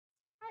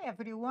Hi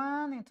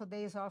everyone, in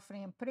today's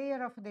offering and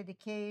prayer of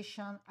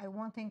dedication, I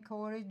want to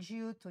encourage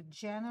you to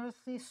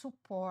generously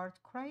support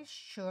Christ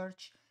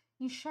Church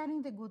in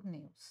sharing the good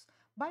news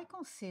by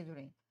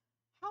considering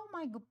how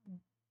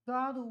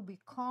God will be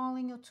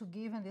calling you to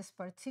give in this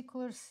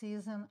particular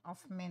season of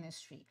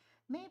ministry.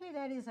 Maybe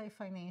that is a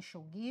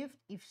financial gift.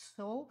 If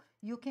so,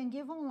 you can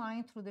give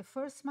online through the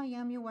First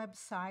Miami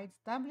website,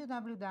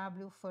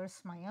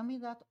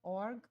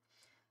 www.firstmiami.org.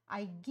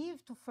 I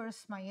give to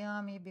First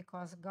Miami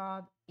because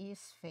God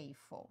is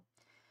faithful.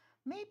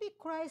 Maybe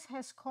Christ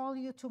has called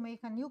you to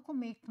make a new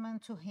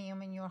commitment to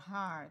Him in your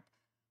heart.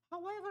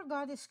 However,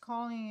 God is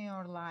calling in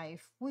your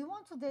life, we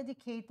want to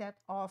dedicate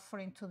that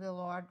offering to the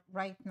Lord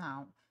right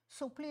now.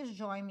 So please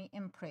join me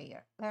in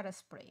prayer. Let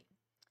us pray.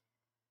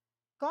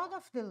 God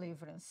of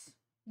deliverance,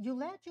 you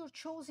led your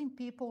chosen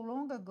people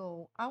long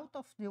ago out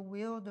of the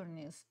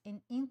wilderness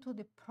and into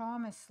the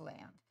promised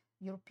land.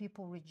 Your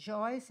people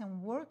rejoice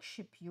and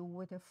worship you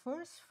with the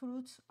first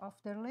fruits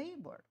of their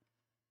labor.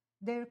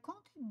 Their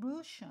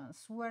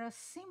contributions were a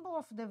symbol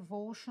of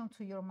devotion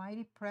to your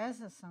mighty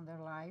presence in their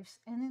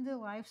lives and in the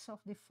lives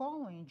of the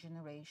following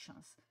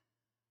generations.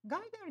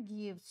 Guide our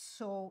gifts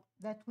so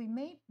that we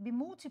may be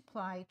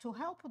multiplied to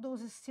help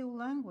those still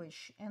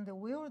languish in the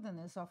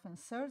wilderness of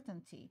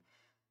uncertainty.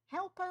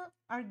 Help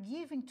our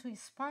giving to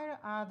inspire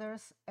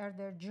others at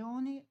their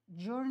journey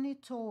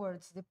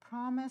towards the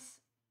promise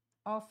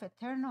of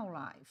eternal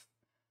life.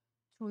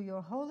 Through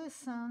your Holy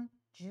Son,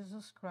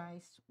 Jesus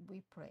Christ,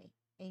 we pray.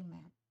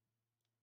 Amen.